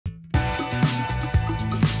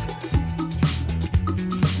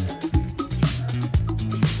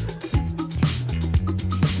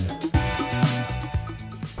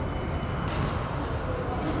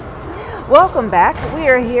Welcome back. We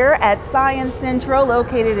are here at Science Central,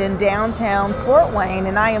 located in downtown Fort Wayne,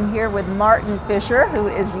 and I am here with Martin Fisher, who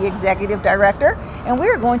is the executive director, and we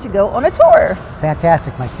are going to go on a tour.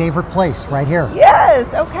 Fantastic, my favorite place right here.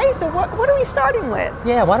 Yes, okay, so what are we starting with?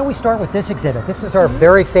 Yeah, why don't we start with this exhibit? This is our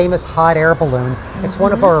very famous hot air balloon. It's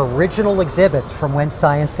one of our original exhibits from when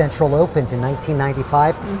Science Central opened in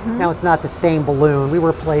 1995. Now it's not the same balloon, we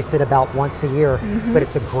replace it about once a year, but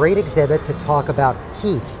it's a great exhibit to talk about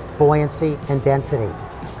heat, buoyancy, and density.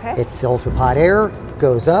 Okay. It fills with hot air,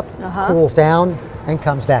 goes up, cools down, and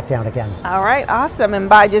comes back down again. All right, awesome. And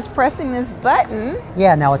by just pressing this button.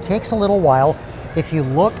 Yeah, now it takes a little while. If you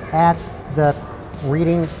look at the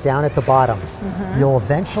reading down at the bottom, you'll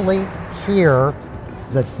eventually hear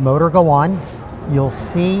the motor go on. You'll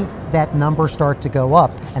see that number start to go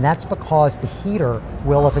up, and that's because the heater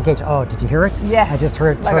will have engaged. Oh, did you hear it? Yes, I just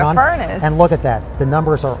heard it like turn a on. furnace. And look at that. The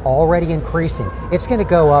numbers are already increasing. It's going to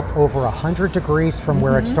go up over 100 degrees from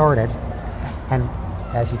where it started. And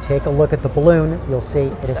as you take a look at the balloon, you'll see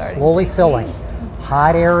it is slowly filling.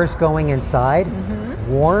 Hot air is going inside.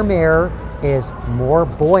 Warm air is more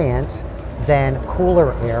buoyant than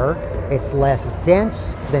cooler air. It's less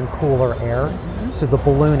dense than cooler air. So the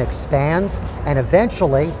balloon expands, and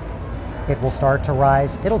eventually it will start to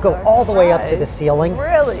rise. It'll go all the way up to the ceiling.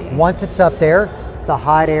 Really? Once it's up there, the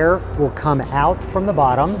hot air will come out from the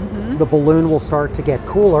bottom. The balloon will start to get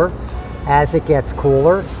cooler. As it gets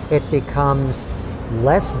cooler, it becomes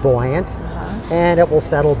less buoyant, and it will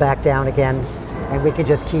settle back down again. And we can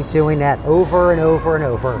just keep doing that over and over and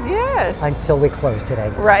over. Yes. Until we close today.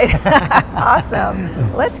 Right.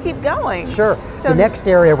 Awesome. Let's keep going. Sure. So the next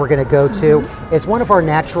area we're going to go to is one of our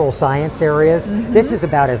natural science areas. This is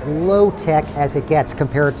about as low tech as it gets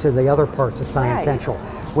compared to the other parts of Science Central.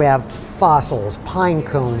 We have fossils, pine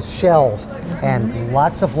cones, shells, and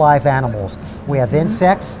lots of live animals. We have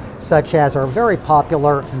insects such as our very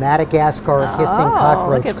popular Madagascar hissing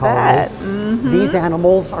cockroach colony. These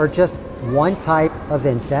animals are just one type of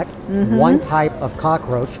insect, one type of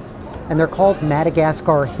cockroach, and they're called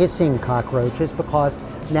Madagascar hissing cockroaches because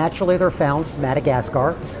naturally they're found in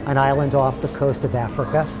Madagascar, an island off the coast of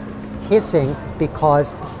Africa. Hissing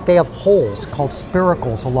because they have holes called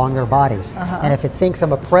spiracles along their bodies. And if it thinks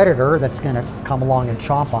I'm a predator that's going to come along and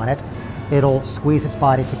chomp on it, it'll squeeze its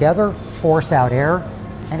body together, force out air,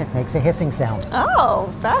 and it makes a hissing sound.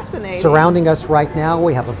 Oh, fascinating. Surrounding us right now,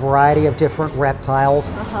 we have a variety of different reptiles,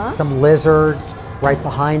 some lizards. Right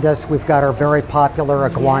behind us, we've got our very popular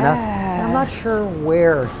iguana. And I'm not sure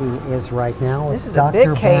where he is right now. This is Dr. a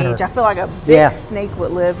big cage. Banner. I feel like a big snake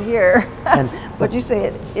would live here. But you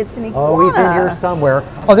say it's an iguana. Oh, he's in here somewhere.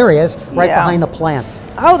 Oh, there he is, right behind the plants.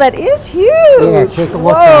 Oh, that is huge. Yeah, take a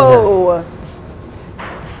look down there.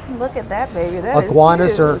 Look at that, baby. That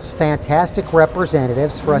Iguanas is are fantastic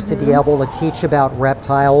representatives for us to be able to teach about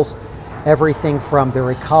reptiles, everything from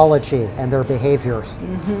their ecology and their behaviors.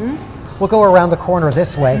 We'll go around the corner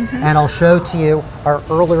this way, and I'll show to you our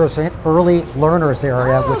early learners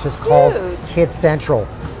area, which is called Kids Central.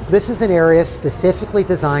 This is an area specifically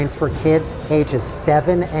designed for kids ages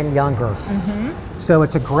 7 and younger. So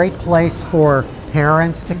it's a great place for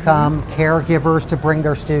parents to come, caregivers to bring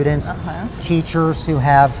their students, teachers who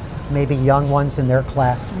have maybe young ones in their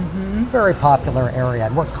class. Very popular area,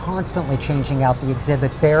 and we're constantly changing out the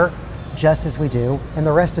exhibits there, just as we do in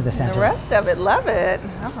the rest of the center. The rest of it, love it.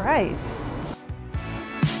 All right.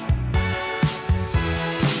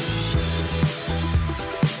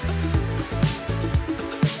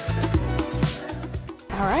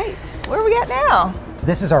 All right, where are we at now?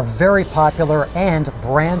 This is our very popular and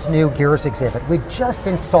brand new gears exhibit. We just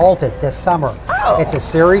installed it this summer. It's a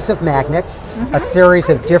series of magnets, a series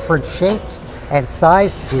of different shaped and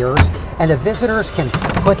sized gears, and the visitors can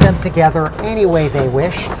put them together any way they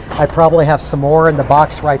wish. I probably have some more in the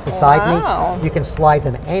box right beside me. You can slide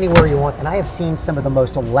them anywhere you want, and I have seen some of the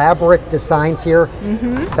most elaborate designs here.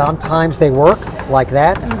 Sometimes they work like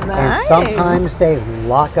that, and sometimes they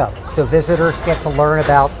lock up. So visitors get to learn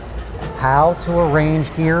about how to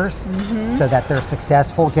arrange gears so that they're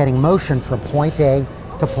successful getting motion from point A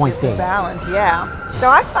to point B. Balance, yeah. So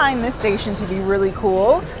I find this station to be really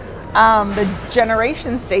cool, the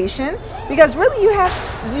generation station, because really you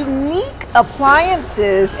have unique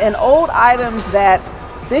appliances and old items that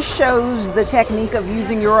this shows the technique of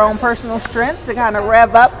using your own personal strength to kind of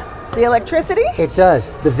rev up the electricity. It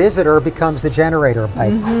does. The visitor becomes the generator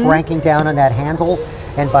by cranking down on that handle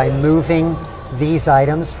and by moving these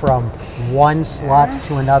items from one slot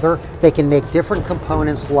to another. They can make different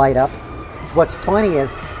components light up. What's funny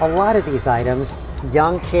is a lot of these items,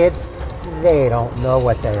 young kids, they don't know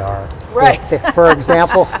what they are. Right. For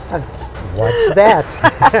example, what's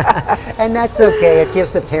that? And that's okay. It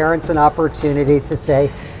gives the parents an opportunity to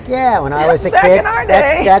say, yeah, when I was a Back kid, in our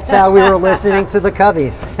day. that's how we were listening to the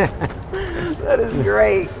Cubbies. That is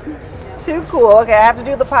great. Too cool. Okay, I have to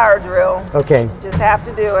do the power drill. Okay. Just have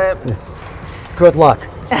to do it. Good luck.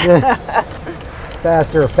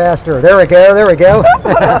 Faster, faster. There we go, there we go.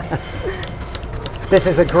 This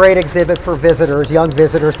is a great exhibit for visitors, young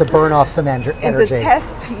visitors, to burn off some energy. And to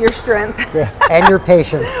test your strength. Yeah. And your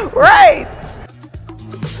patience. Right.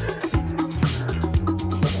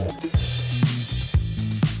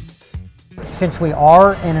 Since we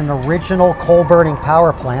are in an original coal-burning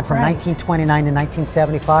power plant from Right. 1929 to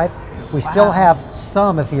 1975, we still have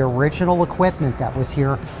some of the original equipment that was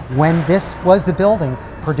here when this was the building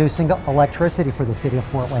producing electricity for the city of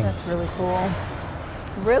Fort Wayne. That's really cool.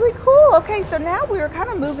 Really cool. Okay, so now we're kind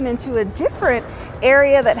of moving into a different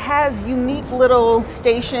area that has unique little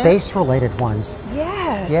stations. Space-related ones.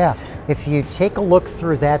 Yes. Yeah. If you take a look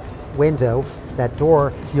through that window, that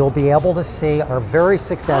door, you'll be able to see our very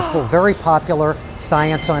successful, very popular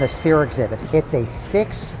Science on a Sphere exhibit. It's a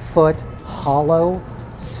 6-foot hollow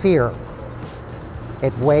sphere.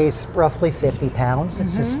 It weighs roughly 50 pounds.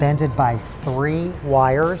 It's suspended by 3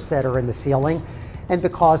 wires that are in the ceiling. And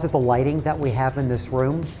because of the lighting that we have in this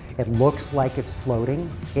room, it looks like it's floating.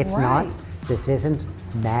 It's not. This isn't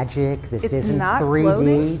magic. This isn't not 3D.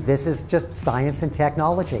 floating? This is just science and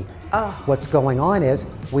technology. What's going on is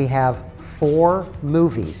we have 4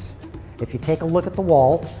 movies. If you take a look at the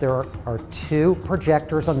wall, there are 2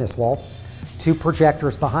 projectors on this wall, 2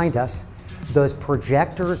 projectors behind us. Those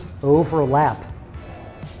projectors overlap,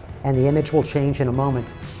 and the image will change in a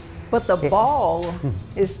moment. But the ball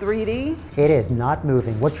is 3D? It is not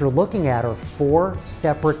moving. What you're looking at are 4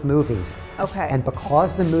 separate movies. Okay. And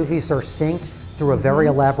because the movies are synced through a very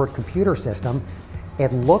elaborate computer system,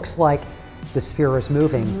 it looks like the sphere is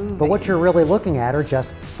moving. But what you're really looking at are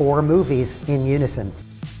just 4 movies in unison.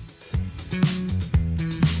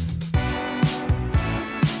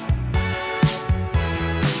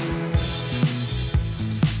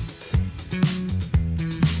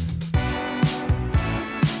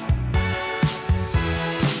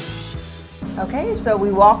 Okay, so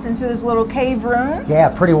we walked into this little cave room. Yeah,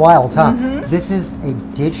 pretty wild, huh? This is a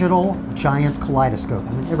digital giant kaleidoscope.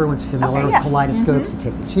 I mean, everyone's familiar with kaleidoscopes. You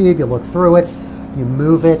take the tube, you look through it, you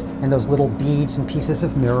move it, and those little beads and pieces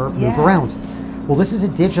of mirror move around. Well, this is a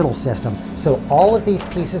digital system. So all of these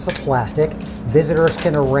pieces of plastic, visitors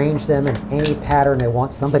can arrange them in any pattern they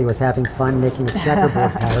want. Somebody was having fun making a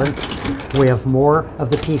checkerboard pattern. We have more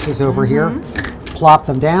of the pieces over here. Plop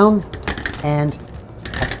them down, and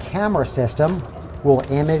camera system will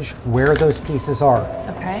image where those pieces are.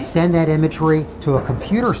 Okay. Send that imagery to a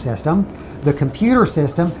computer system. The computer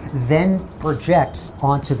system then projects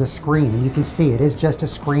onto the screen, and you can see it is just a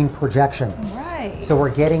screen projection. Right. So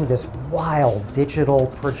we're getting this wild digital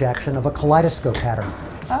projection of a kaleidoscope pattern.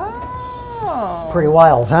 Oh. Pretty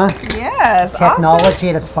wild, huh? Yes. Technology awesome.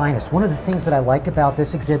 at its finest. One of the things that I like about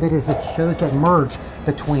this exhibit is it shows that merge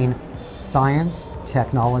between science,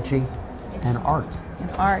 technology, and art.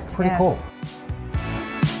 Art. Pretty cool.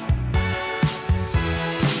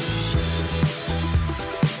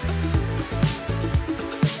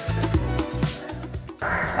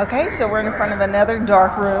 Okay, so we're in front of another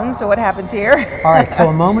dark room. So what happens here? All right, so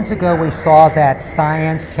a moment ago we saw that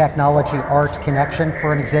science, technology, art connection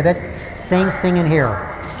for an exhibit. Same thing in here.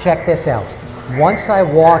 Check this out. Once I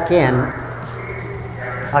walk in,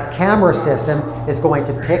 a camera system is going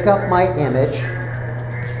to pick up my image,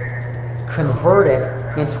 convert it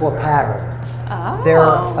into a pattern. There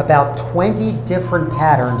are about 20 different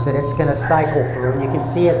patterns that it's going to cycle through, and you can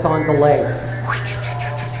see it's on delay.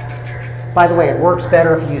 By the way, it works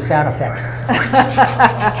better if you use sound effects.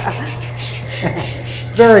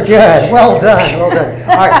 Very good. Well done. Well done.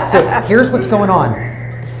 All right, so here's what's going on.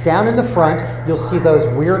 Down in the front, you'll see those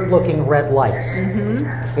weird-looking red lights.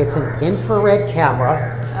 It's an infrared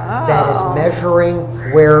camera that is measuring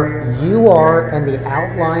where you are and the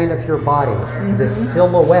outline of your body, the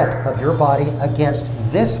silhouette of your body against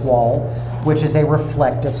this wall, which is a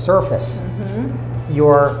reflective surface.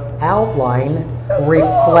 Your outline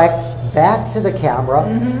reflects back to the camera,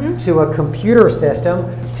 to a computer system,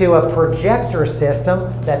 to a projector system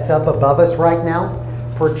that's up above us right now,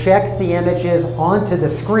 projects the images onto the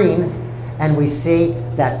screen, and we see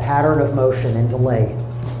that pattern of motion and delay.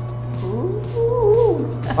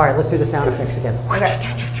 All right, let's do the sound effects again.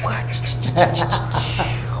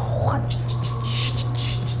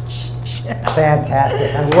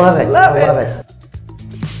 Fantastic. I love it. I love it.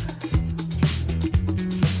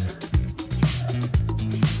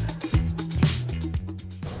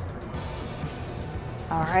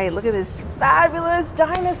 All right, look at this fabulous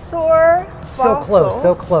dinosaur fossil. So close,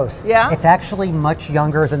 so close. Yeah? It's actually much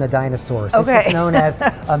younger than the dinosaurs. This Okay. is known as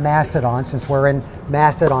a mastodon, since we're in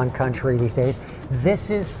mastodon country these days. This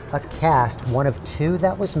is a cast, one of two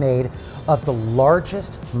that was made, of the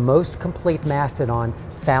largest, most complete mastodon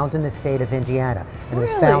found in the state of Indiana. And it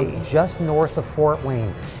was found just north of Fort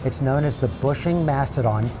Wayne. It's known as the bushing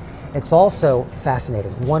mastodon. It's also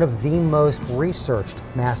fascinating, one of the most researched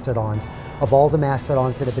mastodons of all the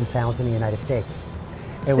mastodons that have been found in the United States.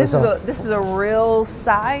 This is a real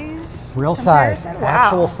size? Real size, comparison? Wow.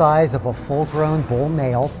 actual size of a full-grown bull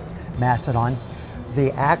male mastodon.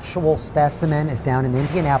 The actual specimen is down in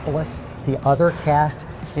Indianapolis. The other cast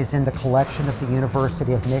is in the collection of the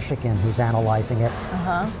University of Michigan, who's analyzing it.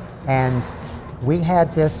 And we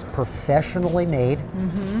had this professionally made,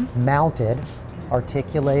 mounted,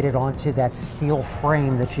 articulated onto that steel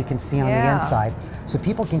frame that you can see on the inside. So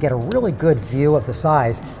people can get a really good view of the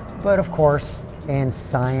size, but of course, in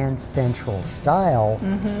Science Central style,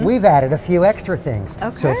 we've added a few extra things.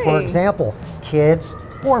 So for example, kids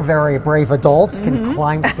or very brave adults can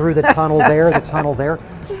climb through the tunnel there,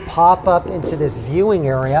 pop up into this viewing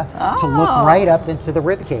area to look right up into the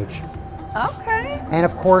rib cage. Okay. And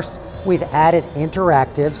of course, we've added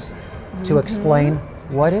interactives to explain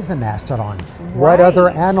what is a mastodon? What other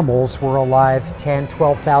animals were alive 10,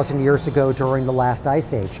 12,000 years ago during the last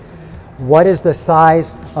ice age? What is the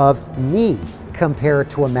size of me compared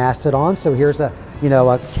to a mastodon? So here's a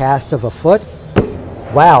cast of a foot.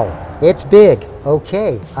 Wow, it's big.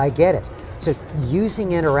 Okay, I get it. So using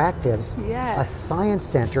interactives, a science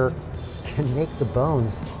center can make the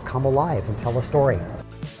bones come alive and tell a story.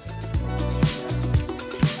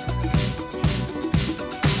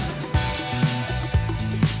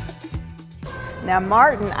 Now,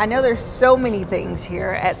 Martin, I know there's so many things here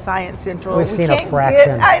at Science Central. We've seen a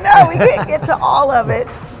fraction. I know, we can't get to all of it,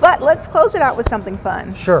 but let's close it out with something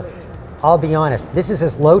fun. Sure. I'll be honest, this is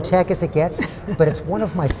as low tech as it gets, but it's one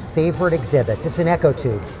of my favorite exhibits. It's an echo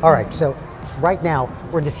tube. All right, so right now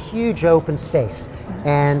we're in this huge open space,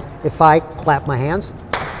 and if I clap my hands,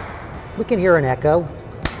 we can hear an echo.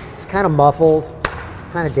 It's kind of muffled,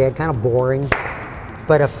 kind of dead, kind of boring.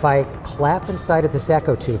 But if I clap inside of this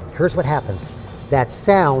echo tube, here's what happens. That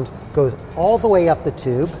sound goes all the way up the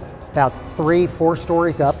tube, about 3-4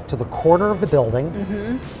 stories up to the corner of the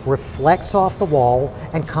building, reflects off the wall,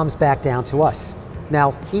 and comes back down to us.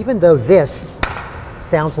 Now, even though this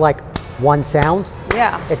sounds like one sound,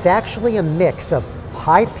 it's actually a mix of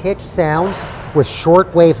high-pitched sounds with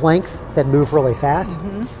short wavelength that move really fast,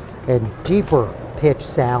 and deeper pitched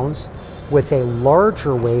sounds with a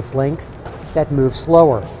larger wavelength that moves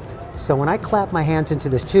slower. So when I clap my hands into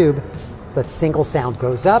this tube, the single sound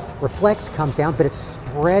goes up, reflects, comes down, but it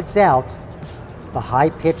spreads out the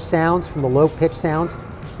high-pitched sounds from the low-pitched sounds,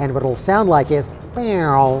 and what it'll sound like is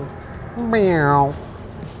meow, meow.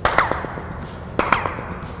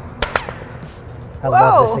 I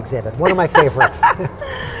love this exhibit, one of my favorites.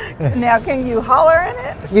 Now, can you holler in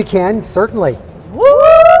it? You can, certainly.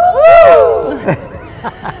 Woo-hoo!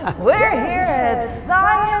 We're here at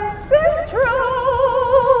Science Central.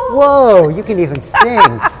 Whoa, you can even sing.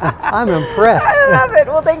 I'm impressed. I love it.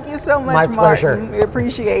 Well, thank you so much, My pleasure. Martin. We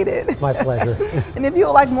appreciate it. My pleasure. And if you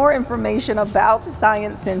would like more information about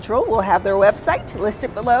Science Central, we'll have their website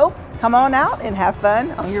listed below. Come on out and have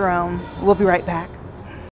fun on your own. We'll be right back.